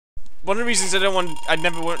one of the reasons I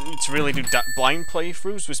never wanted to really do blind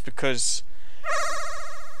playthroughs was because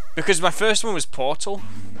my first one was Portal.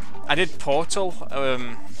 I did Portal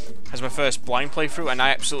as my first blind playthrough, and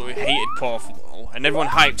I absolutely hated Portal, and everyone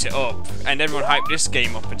hyped it up, and everyone hyped this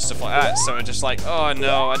game up and stuff like that, so I'm just like, oh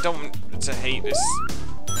no, I don't want to hate this.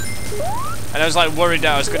 And I was like worried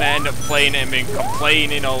that I was going to end up playing it and being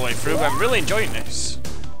complaining all the way through, but I'm really enjoying this.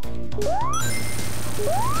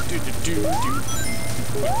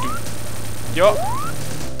 Yo,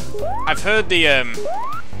 I've heard the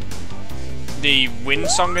Wind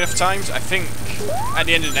song enough times. I think at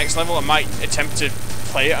the end of the next level I might attempt to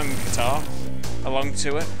play it on guitar along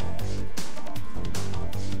to it.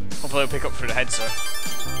 Hopefully it'll pick up through the headset.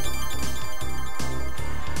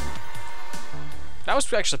 That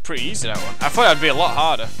was actually pretty easy, that one. I thought it'd be a lot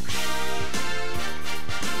harder.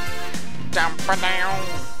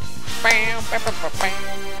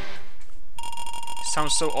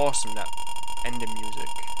 Sounds so awesome, that ending music.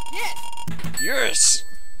 Yes!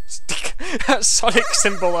 That Sonic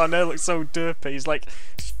symbol on there looks so derpy. He's like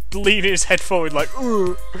leaning his head forward like,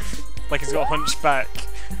 ooh, like he's got a hunchback.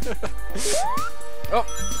 Oh,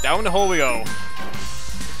 down the hole we go.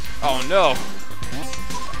 Oh no.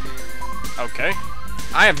 Okay.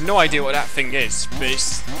 I have no idea what that thing is, but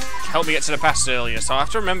it's helped me get to the past earlier, so I have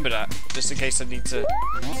to remember that, just in case I need to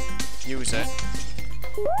use it.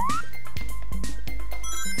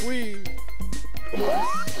 Whee!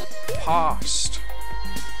 Past.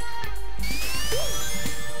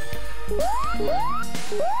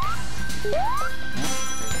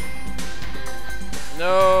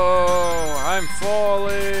 No, I'm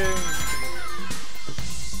falling.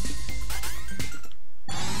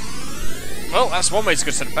 Well, that's one way to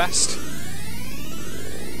go to the past.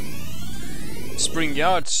 Spring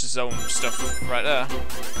Yard Zone stuff right there.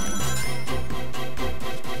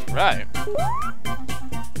 Right.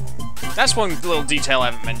 That's one little detail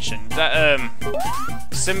I haven't mentioned. That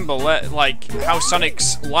symbol, like how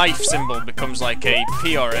Sonic's life symbol becomes like a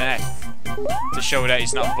P or an F to show that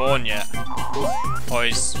he's not born yet, or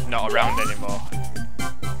he's not around anymore.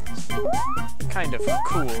 Kind of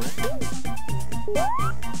cool.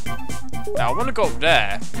 Now I want to go up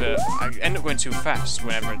there, but I end up going too fast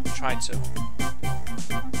whenever I try to.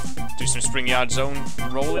 Do some Spring Yard Zone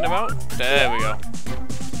rolling about. There we go.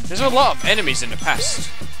 There's a lot of enemies in the past.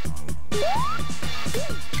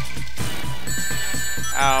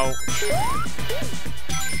 Ouch.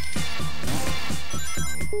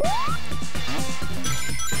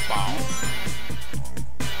 Wow.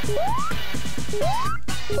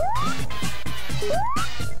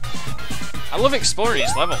 I love exploring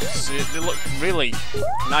these levels. They look really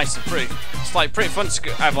nice and pretty. It's like pretty fun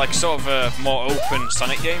to have like sort of a more open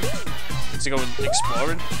Sonic game to go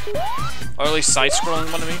exploring, or at least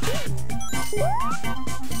side-scrolling one. I mean.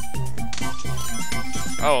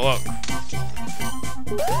 Oh look!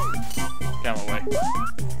 Get out of my way.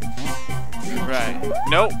 Right.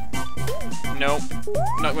 Nope. Nope.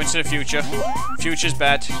 Not going to the future. Future's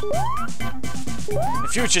bad. The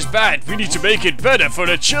future's bad. We need to make it better for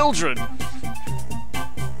the children.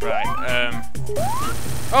 Right,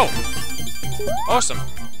 oh! Awesome.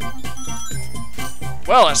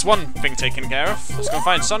 Well, that's one thing taken care of. Let's go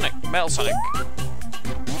find Sonic. Metal Sonic.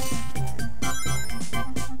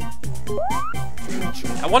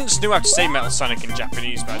 I once knew how to say Metal Sonic in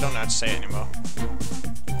Japanese, but I don't know how to say it anymore.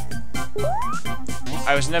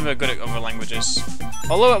 I was never good at other languages.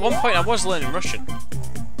 Although at one point I was learning Russian.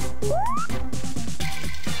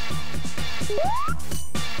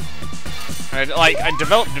 I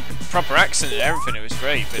developed a proper accent and everything, it was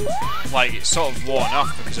great, but like it's sort of worn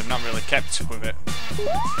off because I've not really kept with it.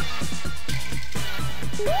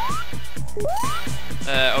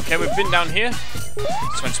 Okay, we've been down here.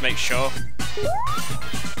 Just want to make sure.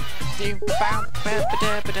 This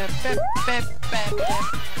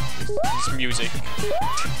music.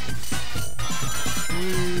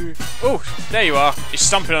 Oh, there you are. You're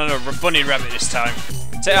stomping on a bunny rabbit this time.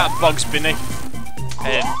 Take that, Bugs Bunny.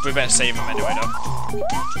 And we better save him anyway, though.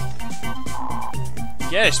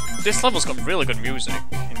 Yeah, this level's got really good music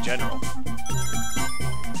in general.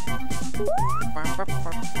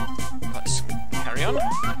 Let's carry on.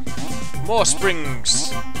 More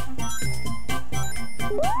springs.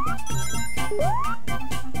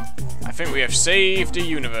 I think we have saved the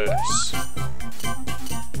universe.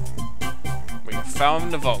 We have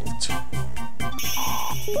found the vault.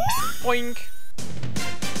 Boing.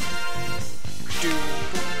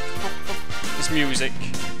 This music.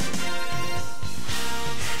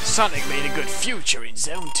 Sonic made a good future in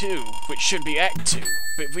Zone 2, which should be Act 2,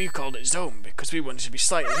 but we called it Zone because we wanted to be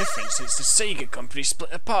slightly different since the Sega company split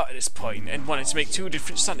apart at this point and wanted to make 2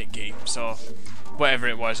 different Sonic games, or whatever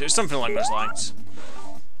it was. It was something along those lines.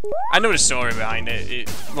 I know the story behind it.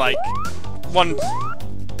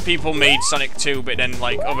 People made Sonic 2, but then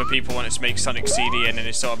like other people wanted to make Sonic CD, and then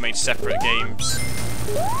they sort of made separate games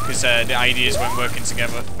because the ideas weren't working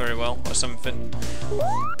together very well, or something.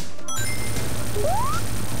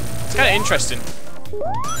 It's kind of interesting.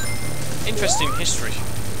 Interesting history.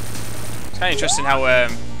 It's kind of interesting how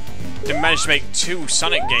they managed to make 2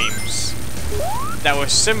 Sonic games that were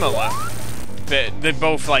similar, but they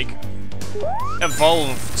both like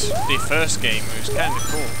evolved the first game. It was kind of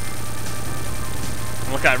cool.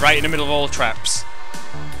 Look at it, right in the middle of all traps.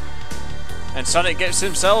 And Sonic gets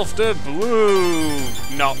himself the blue,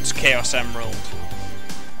 not Chaos Emerald.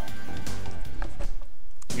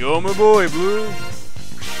 You're my boy, Blue.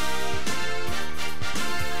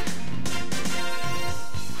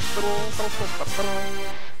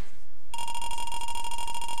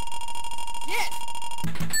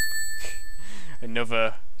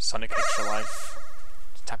 Another Sonic Extra Life.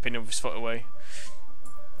 Tapping his foot away.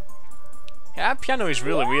 Yeah, that piano is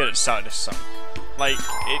really weird at the start of this song. Like,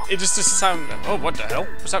 it just doesn't sound... Oh, what the hell?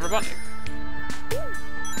 Was that robotic?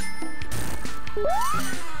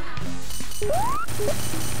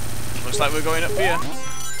 Looks like we're going up here.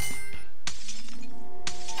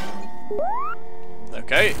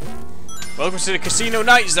 Okay. Welcome to the Casino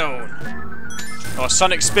Night Zone. Or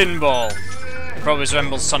Sonic Spinball. Probably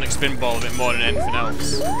resembles Sonic Spinball a bit more than anything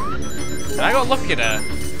else. And I got lucky there.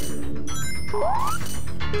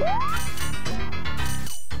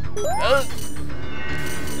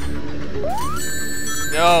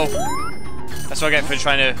 No! That's what I get for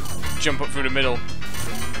trying to jump up through the middle.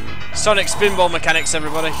 Sonic Spinball mechanics,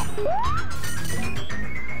 everybody.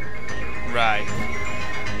 Right.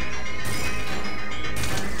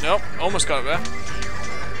 Nope, almost got it there.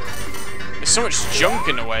 There's so much junk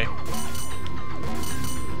in the way.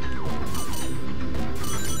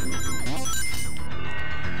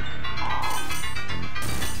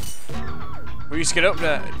 We used to get up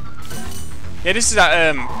there. Yeah, this is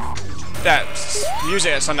that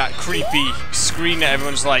music that's on that creepy screen that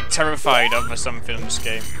everyone's like terrified of or something in this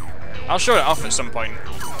game. I'll show it off at some point.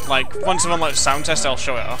 Like once I'm on like the sound test, I'll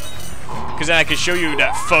show it off. Because then I can show you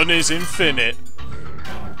that fun is infinite.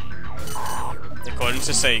 According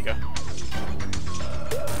to Sega.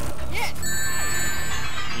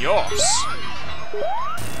 Yours.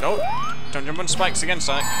 No, don't jump on spikes again,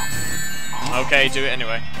 Sonic. Okay, do it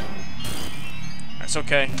anyway. That's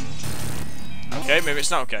okay. Okay, maybe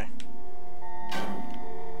it's not okay.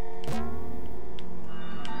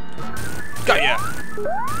 Got ya!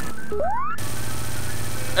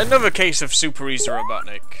 Another case of super easy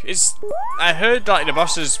Robotnik. I heard like the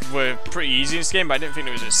bosses were pretty easy in this game, but I didn't think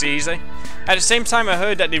it was as easy. At the same time, I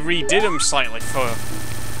heard that they redid them slightly for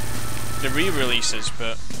the re-releases,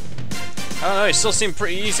 but I don't know, it still seemed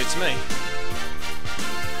pretty easy to me.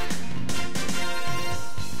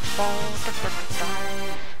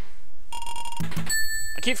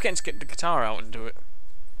 I keep forgetting to get the guitar out and do it.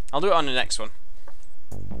 I'll do it on the next one.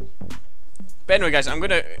 But anyway, guys, I'm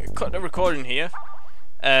gonna cut the recording here,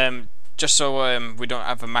 just so we don't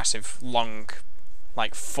have a massive, long,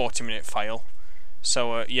 like 40-minute file.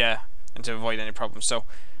 So yeah, and to avoid any problems. So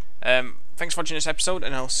thanks for watching this episode,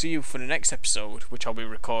 and I'll see you for the next episode, which I'll be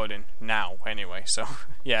recording now anyway. So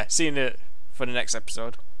yeah, see you for the next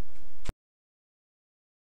episode.